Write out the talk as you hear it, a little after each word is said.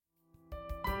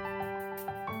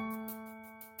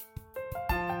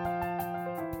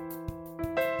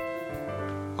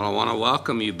Well, I want to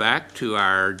welcome you back to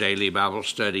our daily Bible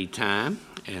study time,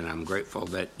 and I'm grateful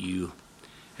that you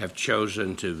have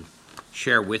chosen to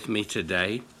share with me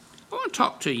today. I want to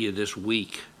talk to you this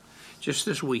week,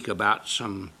 about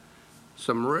some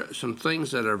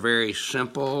things that are very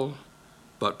simple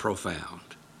but profound,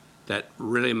 that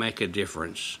really make a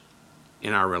difference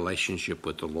in our relationship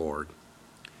with the Lord.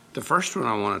 The first one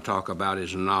I want to talk about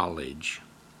is knowledge,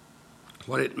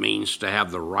 what it means to have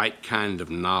the right kind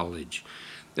of knowledge.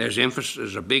 There's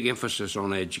a big emphasis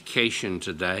on education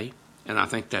today, and I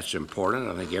think that's important.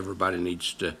 I think everybody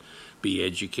needs to be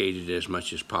educated as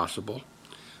much as possible.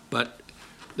 But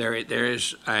there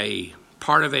is a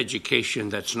part of education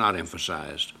that's not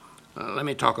emphasized. Let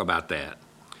me talk about that.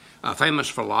 A famous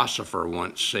philosopher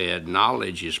once said,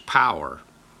 knowledge is power,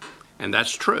 and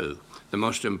that's true. The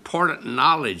most important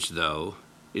knowledge, though,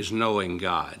 is knowing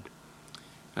God.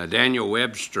 Daniel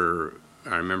Webster,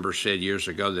 I remember, said years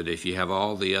ago that if you have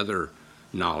all the other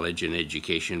knowledge and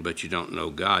education but you don't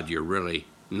know God, you're really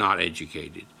not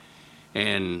educated.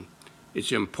 And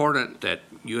it's important that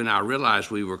you and I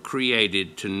realize we were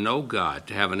created to know God,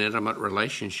 to have an intimate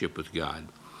relationship with God.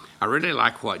 I really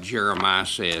like what Jeremiah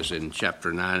says in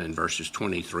chapter 9 and verses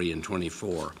 23 and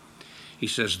 24. He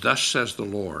says, "Thus says the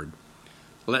Lord,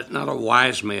 let not a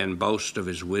wise man boast of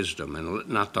his wisdom, and let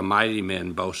not the mighty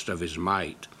man boast of his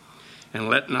might. And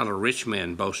let not a rich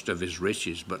man boast of his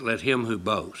riches, but let him who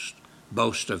boasts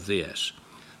boast of this,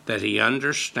 that he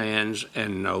understands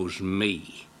and knows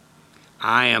me.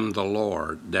 I am the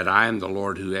Lord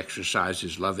who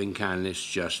exercises loving kindness,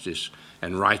 justice,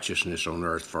 and righteousness on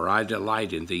earth, for I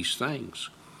delight in these things,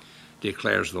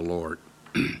 declares the Lord."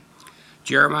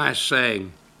 Jeremiah is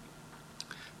saying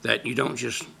that you don't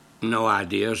just know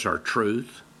ideas or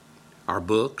truth or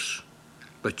books,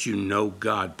 but you know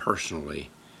God personally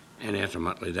and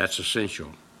intimately. That's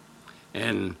essential.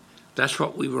 And that's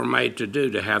what we were made to do,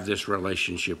 to have this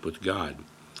relationship with God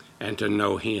and to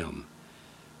know Him.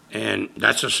 And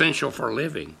that's essential for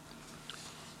living.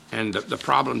 And the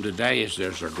problem today is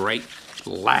there's a great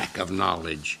lack of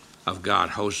knowledge of God.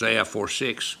 Hosea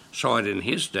 4:6 saw it in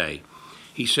his day.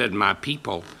 He said, "My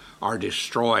people are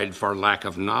destroyed for lack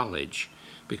of knowledge.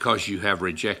 Because you have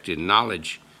rejected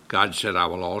knowledge, God said, I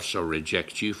will also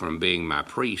reject you from being my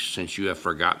priest. Since you have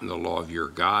forgotten the law of your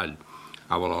God,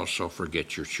 I will also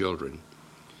forget your children."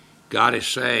 God is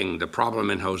saying the problem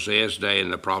in Hosea's day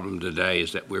and the problem today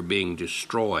is that we're being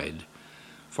destroyed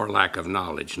for lack of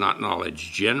knowledge. Not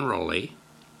knowledge generally.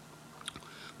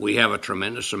 We have a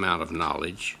tremendous amount of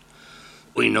knowledge.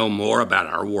 We know more about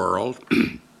our world.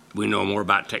 We know more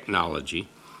about technology.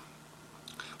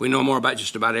 We know more about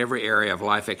just about every area of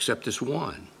life except this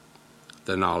one,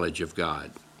 the knowledge of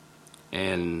God.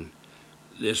 And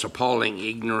this appalling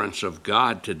ignorance of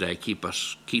God today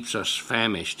keeps us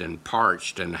famished and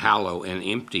parched and hollow and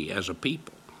empty as a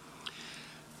people.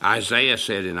 Isaiah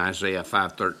said in Isaiah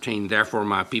 5:13, "Therefore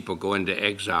my people go into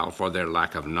exile for their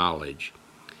lack of knowledge,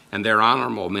 and their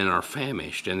honorable men are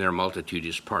famished, and their multitude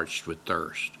is parched with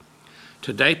thirst."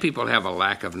 Today people have a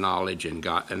lack of knowledge in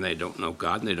God, and they don't know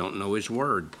God, and they don't know His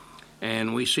Word.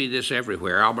 And we see this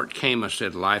everywhere. Albert Camus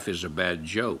said life is a bad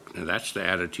joke. Now that's the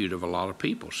attitude of a lot of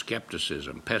people: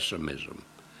 skepticism, pessimism,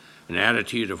 an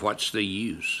attitude of what's the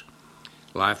use?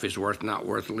 Life is not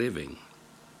worth living.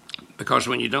 Because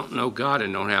when you don't know God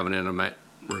and don't have an intimate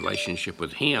relationship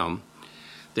with Him,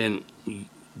 then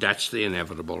that's the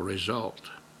inevitable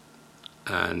result.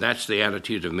 And that's the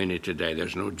attitude of many today.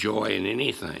 There's no joy in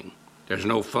anything. There's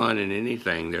no fun in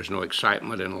anything. There's no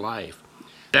excitement in life.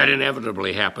 That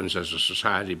inevitably happens as a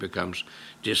society becomes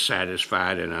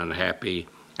dissatisfied and unhappy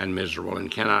and miserable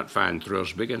and cannot find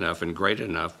thrills big enough and great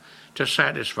enough to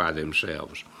satisfy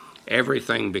themselves.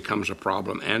 Everything becomes a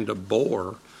problem and a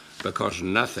bore because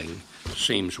nothing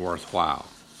seems worthwhile.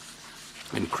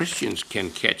 And Christians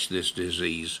can catch this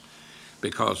disease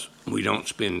because we don't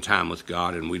spend time with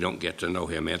God and we don't get to know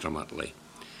Him intimately.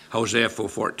 Hosea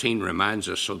 4:14 reminds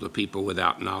us, "So the people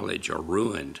without knowledge are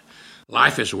ruined."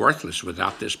 Life is worthless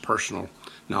without this personal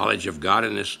knowledge of God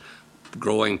and this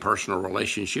growing personal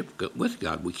relationship with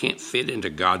God. We can't fit into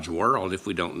God's world if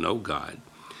we don't know God,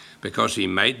 because He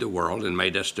made the world and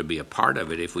made us to be a part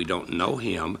of it. If we don't know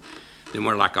Him, then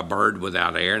we're like a bird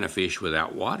without air and a fish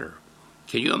without water.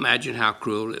 Can you imagine how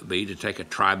cruel it would be to take a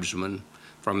tribesman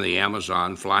from the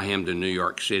Amazon, fly him to New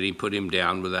York City, put him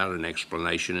down without an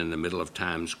explanation in the middle of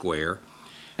Times Square,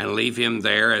 and leave him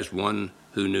there as one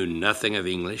who knew nothing of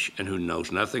English and who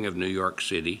knows nothing of New York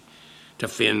City to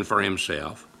fend for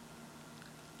himself?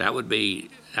 That would be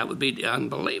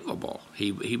unbelievable.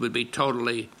 He would be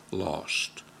totally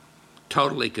lost,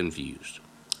 totally confused.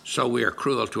 So we are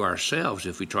cruel to ourselves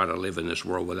if we try to live in this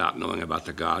world without knowing about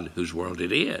the God whose world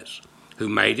it is, who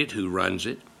made it, who runs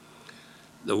it.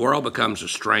 The world becomes a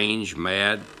strange,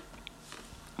 mad,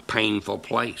 painful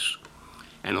place,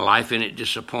 and life in it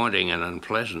disappointing and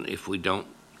unpleasant if we don't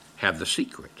have the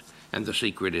secret. And the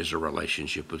secret is a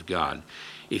relationship with God.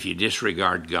 If you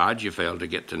disregard God, you fail to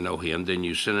get to know him, then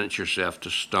you sentence yourself to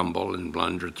stumble and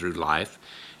blunder through life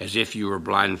as if you were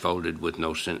blindfolded with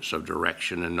no sense of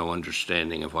direction and no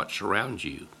understanding of what surrounds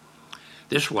you.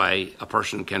 This way, a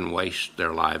person can waste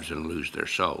their lives and lose their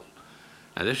soul.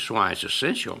 Now, this is why it's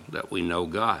essential that we know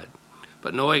God.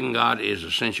 But knowing God is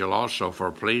essential also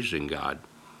for pleasing God.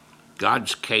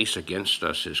 God's case against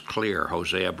us is clear.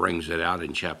 Hosea brings it out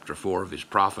in chapter 4 of his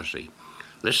prophecy.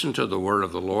 Listen to the word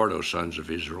of the Lord, O sons of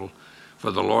Israel,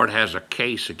 for the Lord has a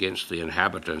case against the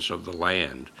inhabitants of the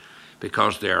land,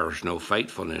 because there is no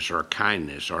faithfulness or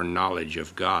kindness or knowledge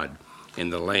of God in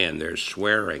the land. There's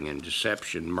swearing and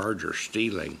deception, murder,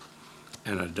 stealing,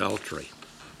 and adultery.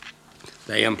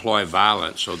 They employ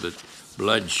violence so that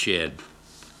bloodshed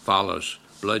follows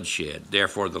bloodshed.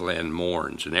 Therefore the land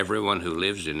mourns, and everyone who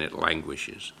lives in it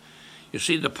languishes. You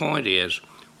see, the point is,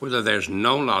 whether there's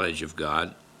no knowledge of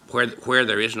God, where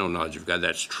there is no knowledge of God,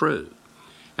 that's true.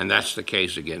 And that's the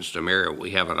case against America.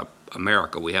 We have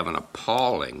an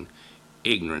appalling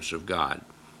ignorance of God.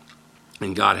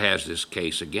 And God has this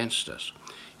case against us.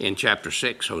 In chapter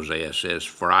 6, Hosea says,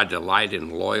 "For I delight in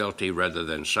loyalty rather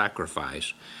than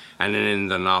sacrifice, and in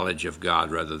the knowledge of God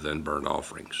rather than burnt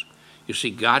offerings." You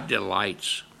see, God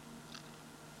delights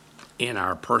in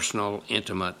our personal,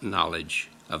 intimate knowledge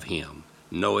of him,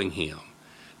 knowing him.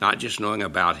 Not just knowing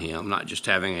about him, not just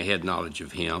having a head knowledge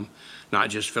of him, not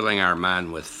just filling our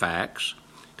mind with facts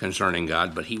concerning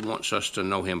God, but he wants us to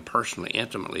know him personally,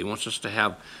 intimately. He wants us to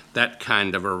have that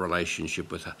kind of a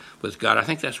relationship with God. I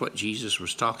think that's what Jesus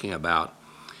was talking about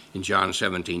in John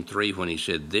 17:3 when he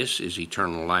said, "This is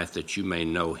eternal life, that you may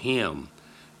know him,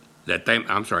 that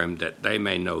they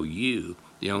may know you,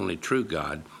 the only true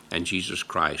God, and Jesus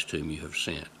Christ whom you have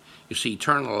sent." You see,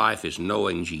 eternal life is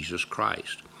knowing Jesus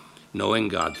Christ, knowing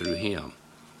God through him.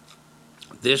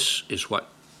 This is what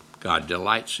God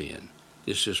delights in.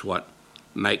 This is what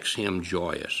makes him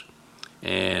joyous.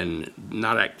 And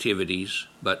not activities,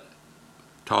 but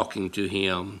talking to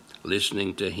him,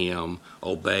 listening to him,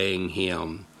 obeying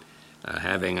him,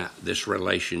 having this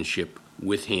relationship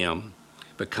with him,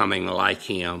 becoming like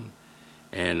him,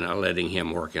 and letting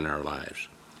him work in our lives.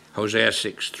 Hosea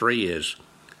 6:3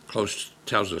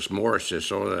 tells us more. It says,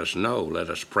 "So let us know, let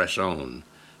us press on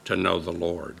to know the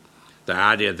Lord." The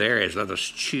idea there is, let us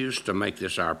choose to make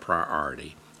this our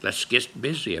priority. Let's get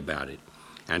busy about it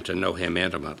and to know him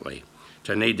intimately.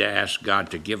 To need to ask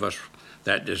God to give us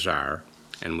that desire,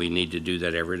 and we need to do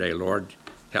that every day. Lord,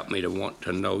 help me to want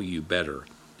to know you better.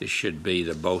 This should be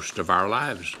the boast of our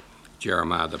lives,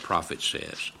 Jeremiah the prophet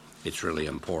says. It's really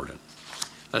important.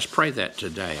 Let's pray that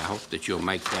today. I hope that you'll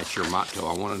make that your motto.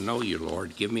 I want to know you,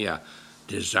 Lord. Give me a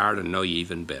desire to know you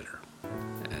even better.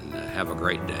 And have a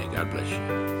great day. God bless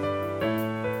you.